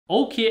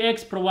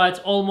OKX provides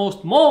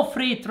almost more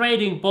free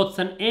trading bots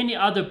than any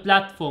other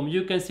platform.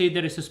 You can see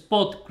there is a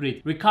spot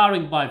grid,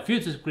 recurring buy,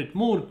 futures grid,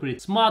 moon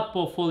grid, smart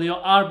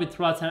portfolio,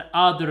 arbitrage and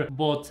other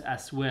bots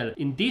as well.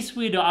 In this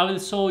video I will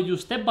show you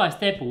step by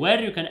step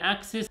where you can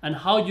access and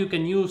how you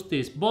can use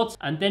these bots,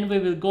 and then we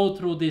will go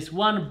through this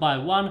one by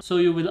one so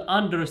you will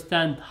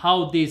understand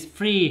how these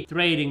free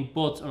trading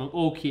bots on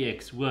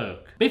OKX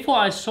work. Before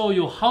I show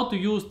you how to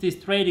use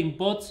these trading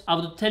bots, I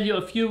will tell you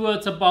a few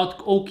words about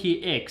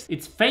OKX.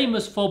 It's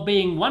famous for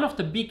being one of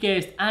the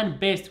biggest and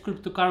best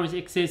cryptocurrency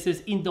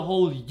exchanges in the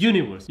whole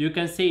universe. You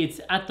can see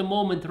it's at the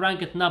moment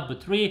ranked at number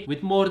 3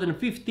 with more than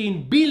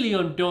 $15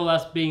 billion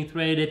being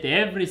traded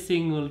every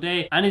single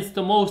day, and it's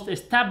the most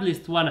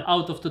established one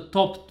out of the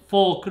top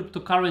 4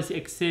 cryptocurrency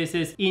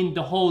exchanges in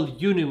the whole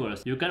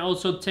universe. You can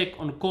also check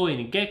on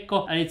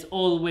CoinGecko and it's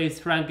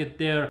always ranked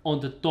there on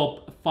the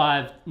top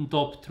 5,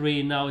 top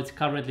 3. Now it's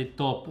currently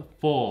top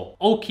 4.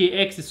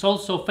 OKX is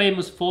also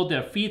famous for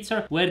their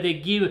feature where they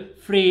give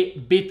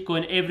free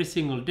Bitcoin every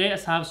single day,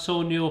 as I have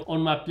shown you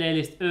on my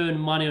playlist Earn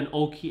Money on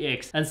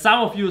OKX. And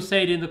some of you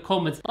said in the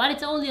comments, but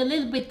it's only a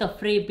little bit of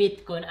free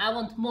Bitcoin, I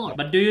want more.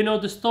 But do you know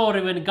the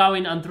story when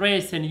Gavin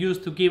Andresen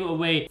used to give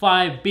away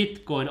 5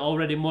 Bitcoin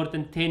already more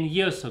than 10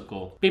 years ago?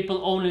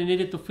 People only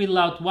needed to fill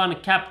out one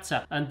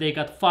CAPTCHA and they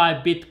got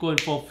 5 Bitcoin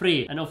for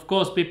free. And of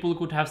course people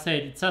could have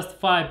said it's just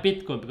 5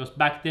 Bitcoin because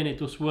back then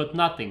it was worth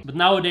nothing. But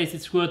nowadays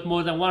it's worth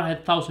more than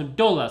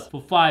 $100,000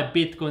 for 5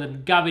 Bitcoin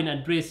that Gavin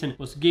Andresen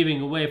was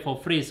giving away for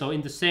free. So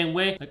in the same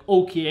way, like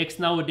OKX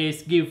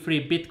nowadays give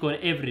free Bitcoin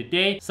every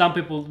day. Some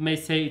people may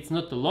say it's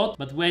not a lot,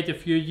 but wait a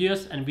few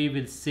years and we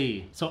will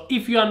see. So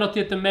if you are not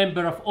yet a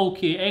member of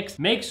OKX,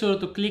 make sure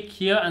to click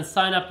here and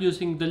sign up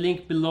using the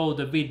link below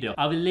the video.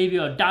 I will leave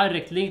you a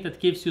direct link that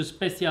gives you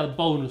special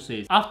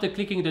bonuses. After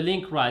clicking the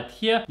link right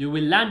here, you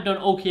will land on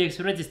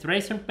OKX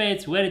registration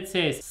page where it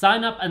says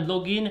sign up and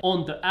log in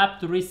on the app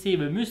to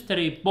receive a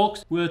mystery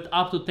box worth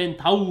up to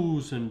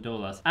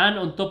 $10,000. And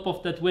on top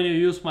of that, when you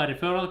use my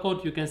referral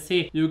code, you can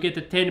see you get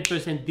a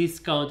 10%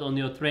 discount on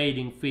your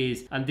trading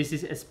fees. And this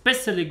is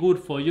especially good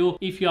for you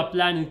if you are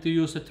planning to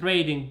use a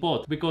trading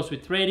bot, because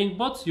with trading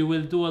bots you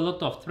will do a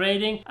lot of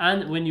trading,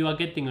 and when you are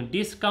getting a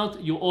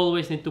discount you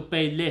always need to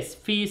pay less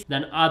fees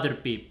than other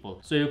people.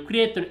 So you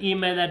create an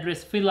email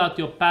address, fill out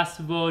your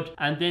password,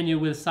 and then you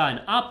will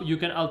sign up. You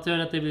can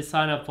alternatively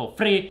sign up for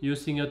free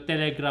using your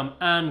Telegram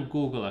and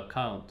Google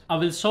account. I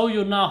will show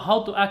you now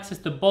how to access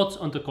the bots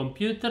on the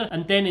computer,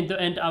 and then in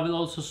the end I will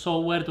also show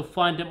where to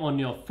find them on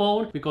your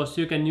phone, because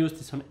you can use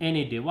this on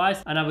any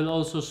device, and I will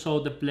also show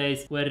the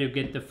place where you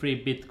get the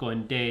free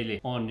Bitcoin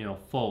daily on your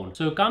phone.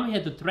 So you come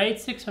here to trade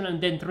section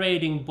and then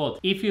trading bot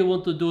if you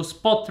want to do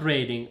spot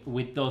trading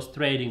with those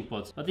trading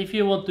bots. But if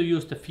you want to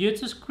use the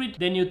futures grid,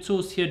 then you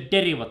choose here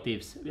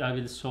derivatives. I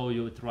will show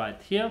you it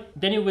right here.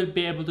 Then you will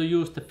be able to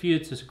use the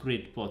futures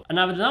grid bot, and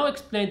I will now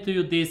explain to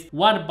you this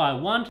one by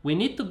one. We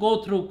need to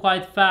go through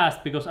quite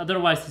fast because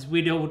otherwise this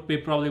video would be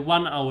probably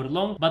 1 hour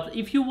long. But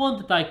if you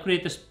want that I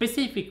create a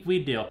specific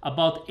video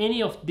about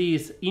any of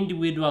these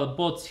individual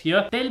bots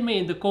here, tell me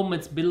in the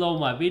comments below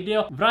my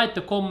video. Write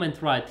the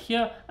comment right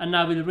here and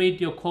I will read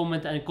your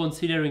comment and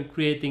considering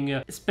creating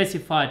a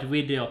specified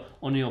video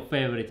on your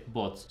favorite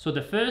bots. So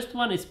the first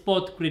one is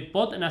spot grid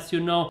bot, and as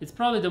you know it's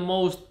probably the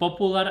most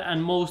popular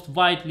and most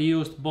widely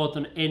used bot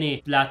on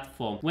any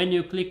platform. When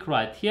you click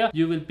right here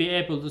you will be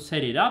able to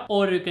set it up,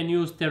 or you can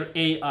use their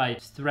AI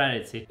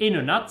strategy. In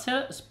a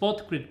nutshell,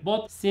 spot grid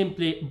bot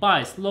simply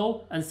buys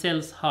low and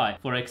sells high.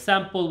 For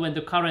example, when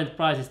the current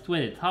price is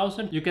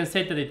 20,000, you can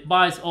set that it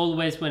buys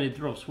always when it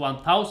drops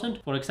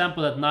 1,000, for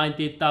example at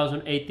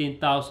 19,000,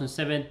 18,000,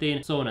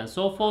 17, so on and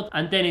so forth,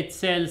 and then it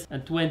sells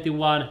at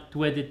 21,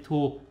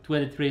 22,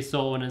 23,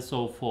 so on and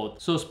so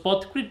forth. So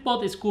spot grid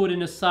bot is good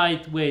in a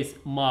sideways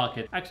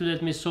market. Actually,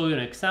 let me show you an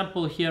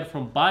example here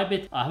from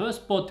BYBIT. I have a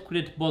spot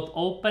grid bot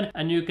open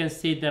and you can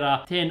see there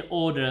are 10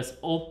 orders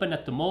open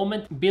at the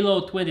moment.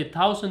 Below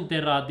 20,000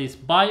 there are these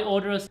buy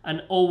orders,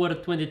 and over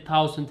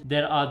 20,000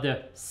 there are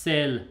the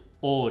sell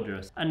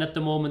orders. And at the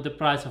moment the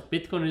price of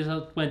Bitcoin is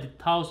at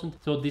 20,000,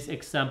 so this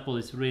example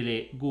is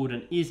really good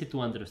and easy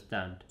to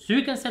understand. So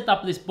you can set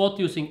up this bot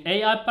using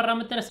AI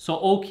parameters. So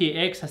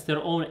OKX has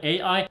their own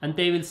AI and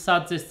they will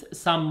suggest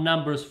some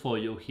numbers for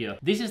you here.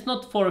 This is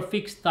not for a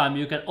fixed time,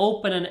 you can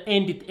open and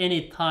end it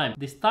any time.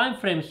 This time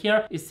frame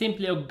here is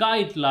simply a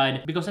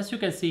guideline, because as you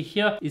can see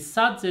here it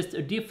suggests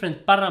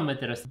different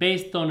parameters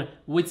based on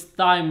which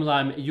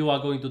timeline you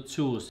are going to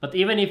choose. But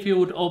even if you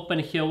would open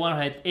here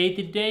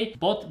 180-day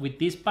bot with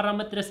these parameters,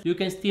 you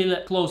can still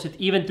close it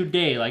even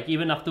today, like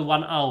even after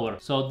 1 hour.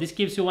 So this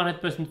gives you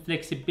 100%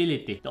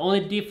 flexibility. The only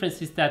difference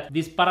is that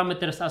these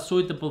parameters are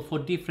suitable for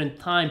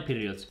different time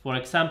periods. For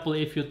example,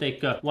 if you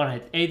take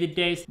 180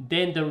 days,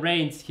 then the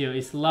range here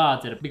is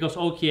larger, because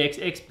OKX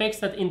expects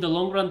that in the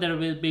long run there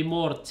will be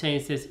more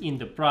changes in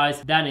the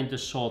price than in the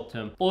short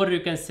term. Or you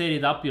can set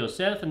it up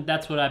yourself, and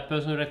that's what I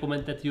personally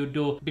recommend that you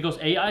do, because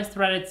AI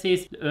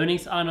strategies, the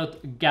earnings are not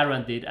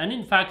guaranteed. And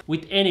in fact,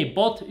 with any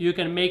bot you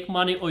can make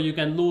money or you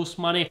can lose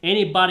money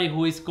anybody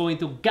who is going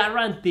to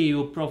guarantee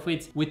you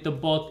profits with the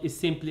bot is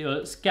simply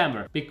a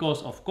scammer,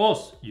 because of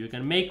course you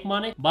can make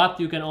money, but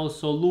you can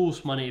also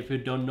lose money if you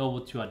don't know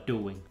what you are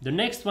doing. The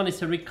next one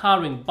is a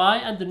recurring buy,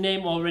 and the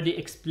name already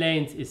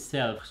explains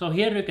itself. So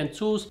here you can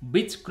choose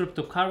which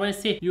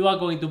cryptocurrency you are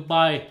going to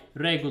buy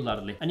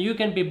regularly, and you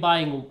can be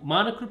buying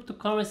one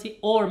cryptocurrency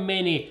or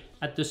many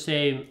at the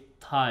same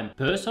time.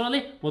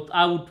 Personally, what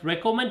I would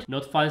recommend,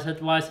 not financial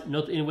advice,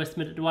 not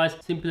investment advice,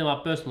 simply my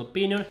personal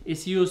opinion,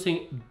 is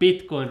using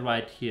Bitcoin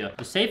right here.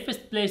 The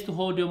safest place to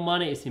hold your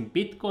money is in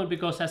Bitcoin,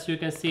 because as you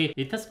can see,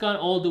 it has gone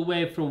all the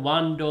way from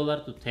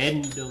 $1 to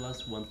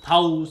 $10,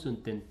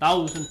 1,000,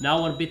 10,000. Now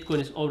on Bitcoin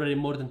is already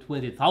more than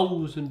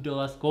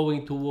 $20,000,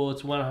 going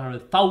towards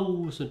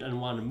 100,000 and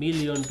 $1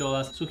 million.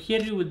 So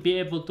here you would be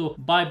able to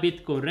buy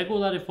Bitcoin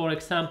regularly, for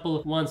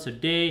example, once a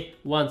day,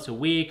 once a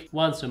week,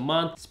 once a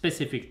month,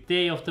 specific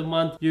day of the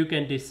month you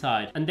can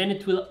decide, and then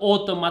it will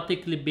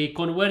automatically be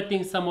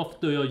converting some of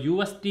your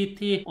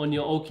USDT on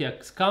your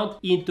OKX account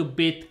into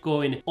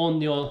Bitcoin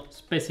on your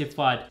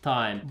specified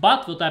time.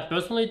 But what I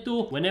personally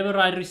do, whenever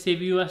I receive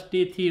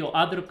USDT or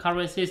other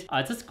currencies,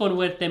 I just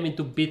convert them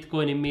into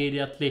Bitcoin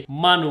immediately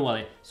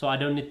manually, so I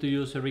don't need to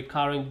use a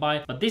recurring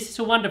buy. But this is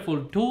a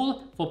wonderful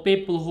tool for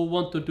people who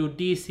want to do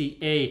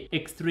DCA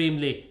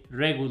extremely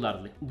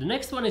regularly. The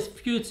next one is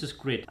Futures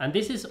Grid, and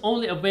this is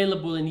only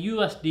available in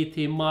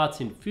USDT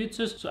margin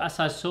futures. So as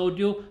I showed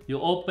you,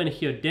 you open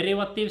here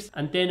derivatives,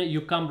 and then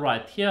you come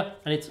right here,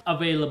 and it's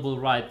available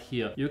right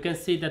here. You can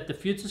see that the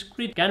Futures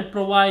Grid can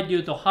provide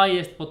you the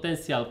highest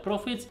potential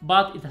profits,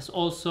 but it has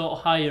also a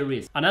higher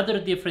risk. Another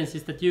difference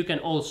is that you can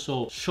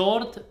also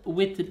short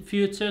with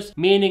futures,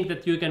 meaning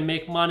that you can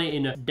make money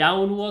in a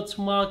downwards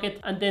market,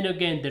 and then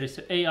again there is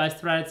an AI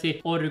strategy,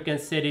 or you can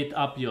set it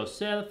up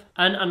yourself.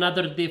 And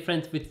another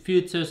difference with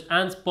futures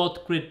and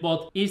spot grid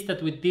bot is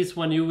that with this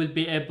one you will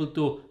be able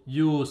to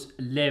use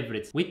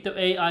leverage. With the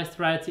AI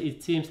strategy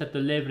it seems that the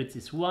leverage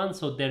is 1,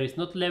 so there is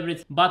not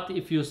leverage, but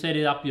if you set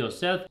it up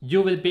yourself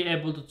you will be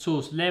able to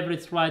choose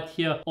leverage right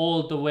here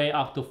all the way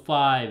up to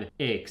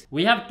 5x.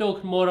 We have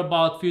talked more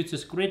about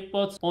futures grid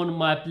bots on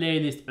my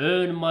playlist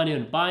Earn Money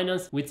on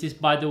Binance, which is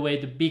by the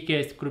way the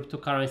biggest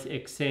cryptocurrency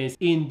exchange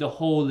in the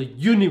whole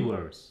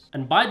universe.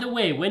 And by the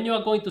way, when you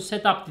are going to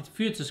set up the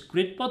futures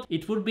grid bot,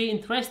 it would be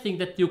interesting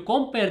that you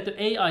compare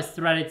the AI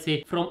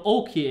strategy from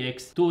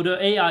OKX to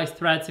the AI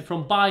strategy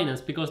from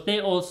Binance, because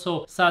they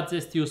also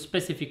suggest you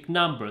specific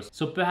numbers.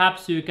 So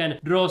perhaps you can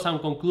draw some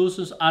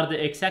conclusions. Are they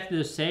exactly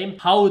the same?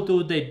 How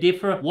do they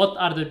differ? What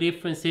are the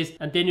differences?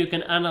 And then you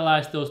can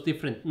analyze those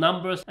different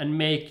numbers and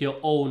make your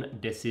own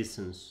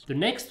decisions. The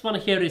next one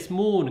here is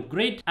Moon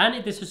Grid, and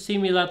it is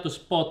similar to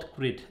Spot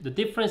Grid. The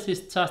difference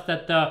is just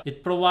that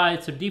it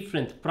provides a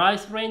different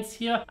price range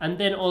here, and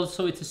then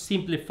also it's a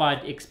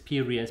simplified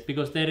experience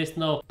because there is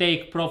no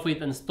take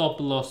profit and stop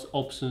loss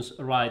options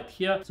right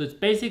here. So it's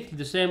basically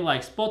the same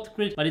like Spot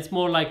Grid, but it's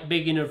more like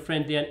beginner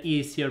friendly and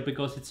easier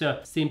because it's a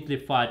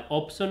simplified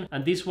option.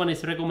 And this one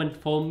is recommended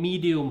for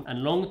medium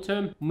and long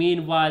term,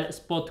 meanwhile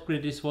Spot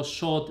Grid is for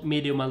short,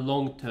 medium and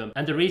long term.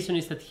 And the reason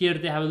is that here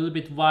they have a little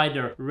bit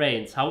wider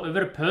range.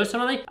 However,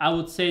 personally I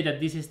would say that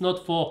this is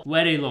not for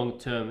very long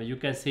term. You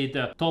can see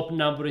the top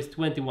number is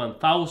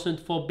 21,000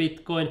 for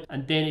Bitcoin,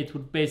 and then it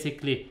would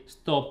basically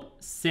stop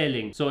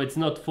selling. So it's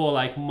not for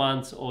like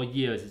months or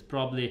years, it's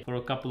probably for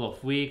a couple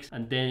of weeks,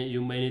 and then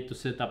you may need to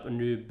set up a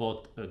new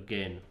bot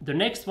again. The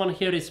next one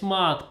here is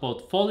Smart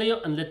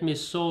Portfolio, and let me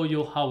show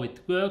you how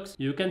it works.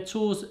 You can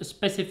choose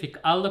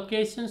specific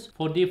allocations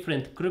for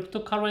different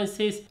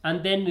cryptocurrencies,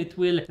 and then it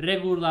will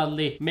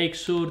regularly make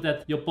sure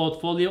that your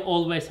portfolio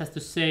always has the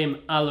same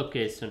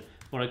allocation.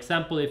 For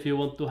example, if you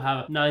want to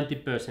have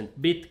 90%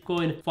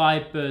 Bitcoin,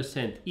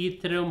 5%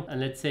 Ethereum, and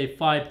let's say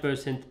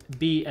 5%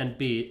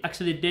 BNB.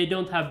 Actually, they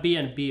don't have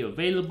BNB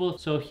available,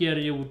 so here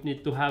you would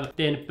need to have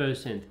 10%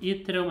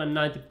 Ethereum and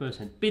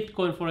 90%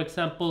 Bitcoin, for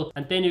example,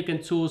 and then you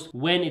can choose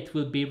when it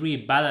will be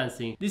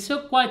rebalancing. This is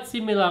quite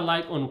similar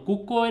like on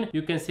KuCoin.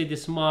 You can see the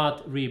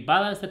smart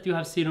rebalance that you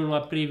have seen on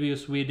my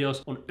previous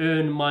videos on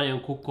Earn Money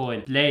on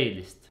KuCoin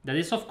playlist. That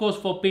is of course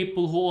for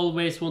people who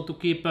always want to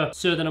keep a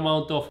certain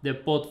amount of their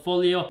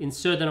portfolio in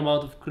certain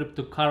amount of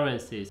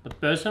cryptocurrencies.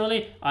 But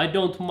personally, I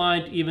don't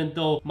mind, even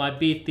though my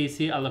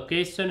BTC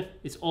allocation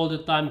is all the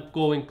time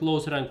going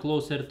closer and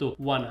closer to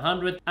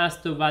 100 as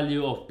the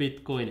value of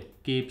Bitcoin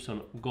keeps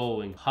on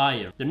going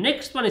higher. The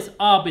next one is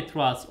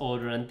arbitrage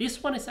order, and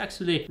this one is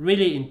actually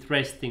really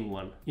interesting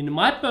one. In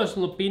my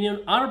personal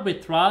opinion,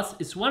 arbitrage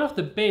is one of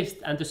the best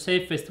and the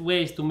safest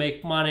ways to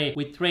make money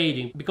with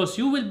trading, because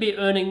you will be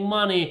earning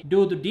money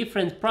due to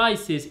different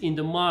prices in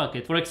the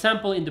market. For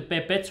example, in the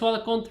perpetual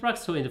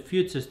contracts, so in the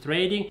futures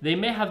trading, they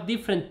may have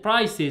different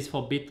prices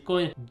for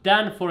Bitcoin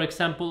than, for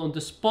example, on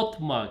the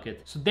spot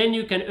market. So then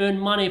you can earn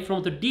money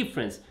from the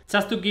difference.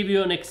 Just to give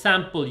you an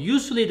example,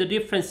 usually the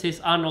differences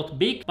are not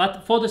big, but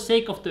But for the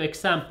sake of the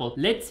example,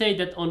 let's say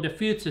that on the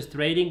futures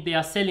trading they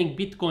are selling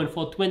Bitcoin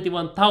for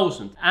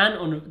 21,000 and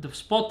on the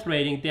spot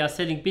trading they are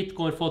selling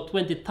Bitcoin for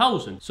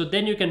 20,000. So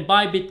then you can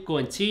buy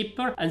Bitcoin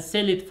cheaper and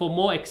sell it for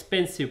more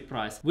expensive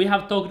price. We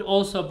have talked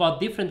also about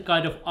different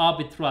kind of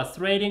arbitrage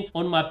trading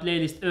on my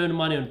playlist Earn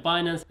Money on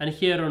Binance, and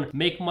here on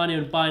Make Money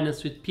on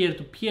Binance with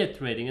peer-to-peer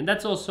trading. And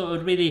that's also a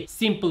really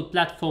simple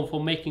platform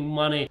for making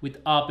money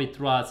with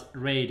arbitrage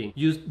trading.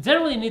 You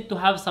generally need to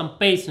have some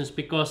patience,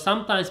 because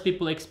sometimes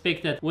people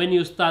expect that when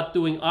you start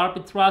doing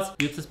arbitrage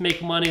you just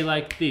make money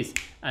like this.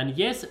 And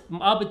yes,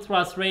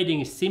 arbitrage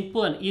trading is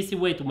simple and easy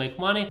way to make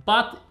money,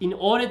 but in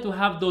order to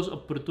have those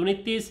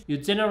opportunities you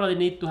generally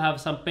need to have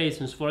some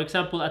patience. For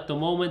example, at the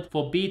moment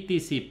for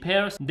BTC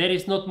pairs there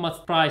is not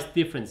much price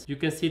difference. You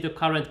can see the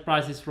current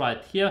prices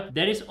right here.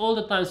 There is all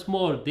the time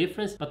small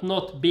difference, but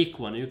not big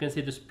one. You can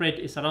see the spread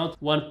is around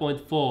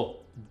 $1.4.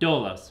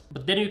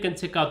 But then you can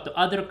check out the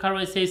other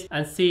currencies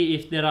and see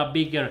if there are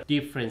bigger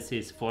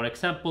differences. For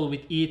example,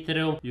 with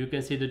Ethereum you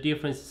can see the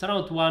difference is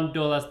around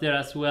 $1 there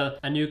as well,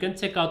 and you can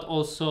check out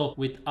also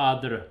with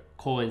other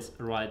coins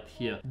right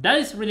here. That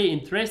is really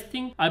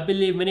interesting. I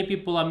believe many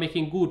people are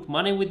making good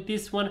money with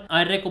this one.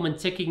 I recommend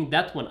checking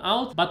that one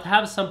out, but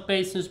have some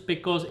patience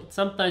because it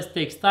sometimes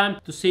takes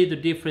time to see the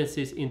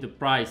differences in the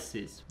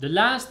prices. The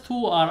last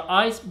two are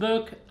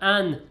Iceberg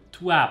and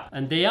Twap,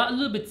 and they are a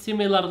little bit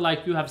similar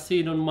like you have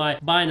seen on my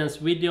Binance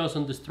videos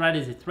on the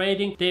strategy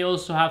trading. They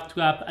also have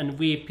Twap and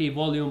VP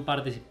volume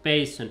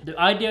participation. The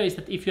idea is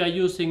that if you are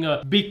using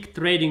a big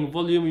trading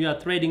volume, you are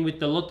trading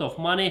with a lot of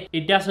money,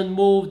 it doesn't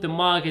move the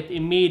market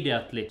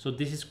immediately. So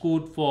this is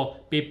good for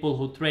people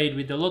who trade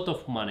with a lot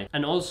of money.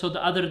 And also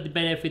the other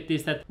benefit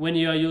is that when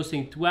you are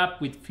using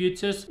Twap with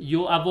futures,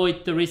 you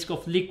avoid the risk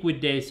of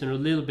liquidation a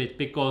little bit,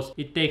 because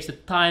it takes a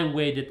time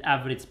weighted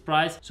average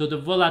price, so the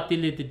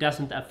volatility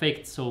doesn't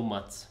affect so much.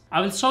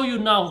 I will show you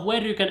now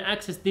where you can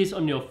access this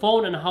on your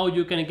phone and how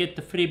you can get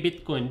the free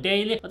Bitcoin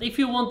daily. But if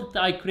you want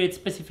that I create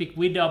specific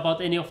video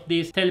about any of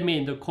these, tell me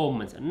in the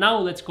comments. And now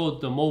let's go to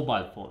the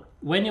mobile phone.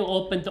 When you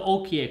open the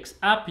OKX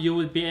app, you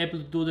will be able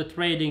to do the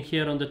trading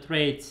here on the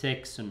trade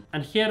section.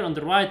 And here on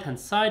the right hand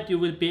side, you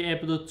will be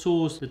able to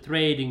choose the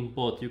trading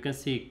bot. You can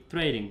see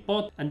trading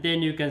bot, and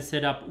then you can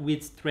set up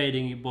which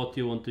trading bot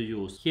you want to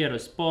use. Here a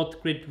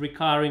spot grid,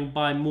 recurring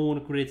buy,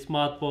 moon grid,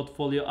 smart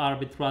portfolio,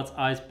 arbitrage,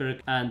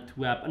 iceberg, and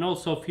Twap, and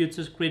also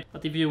futures grid.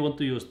 But if you want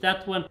to use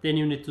that one, then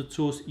you need to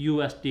choose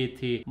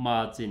USDT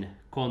margin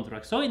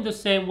contract. So in the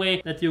same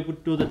way that you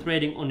could do the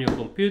trading on your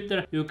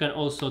computer, you can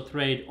also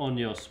trade on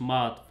your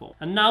smartphone.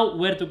 And now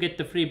where to get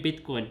the free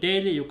Bitcoin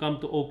daily? You come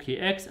to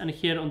OKX, and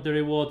here on the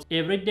rewards,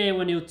 every day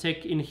when you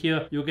check in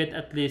here you get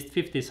at least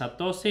 50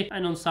 Satoshi,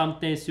 and on some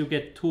days you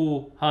get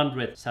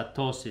 200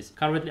 Satoshis.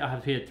 Currently I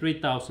have here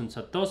 3000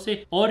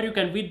 Satoshi. Or you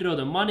can withdraw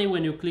the money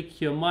when you click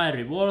here my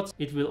rewards.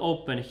 It will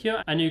open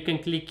here and you can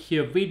click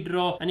here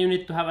withdraw, and you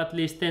need to have at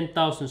least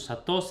 10,000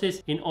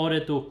 Satoshis in order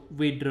to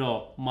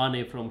withdraw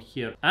money from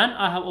here. And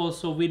I have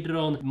also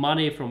withdrawn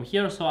money from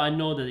here, so I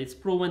know that it's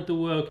proven to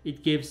work.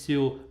 It gives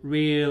you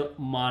real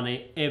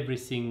money every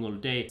single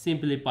day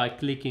simply by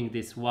clicking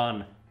this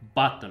one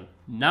button.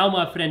 Now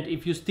my friend,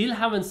 if you still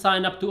haven't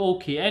signed up to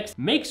OKX,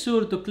 make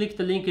sure to click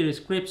the link in the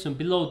description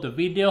below the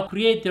video,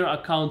 create your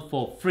account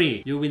for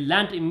free. You will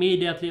land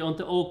immediately on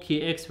the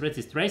OKX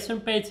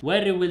registration page,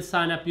 where you will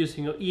sign up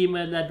using your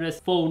email address,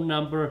 phone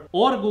number,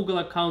 or Google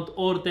account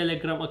or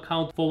Telegram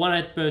account for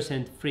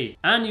 100% free.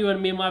 And you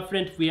and me, my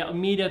friend, we are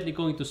immediately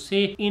going to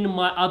see in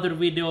my other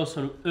videos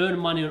on Earn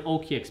Money on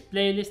OKX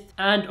playlist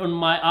and on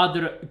my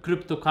other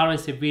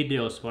cryptocurrency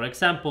videos, for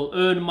example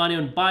Earn Money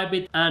on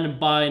BYBIT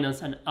and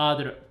Binance and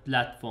other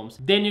platforms.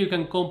 Then you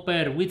can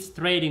compare which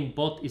trading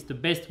bot is the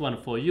best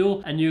one for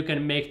you, and you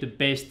can make the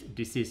best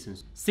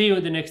decisions. See you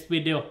in the next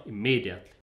video immediately.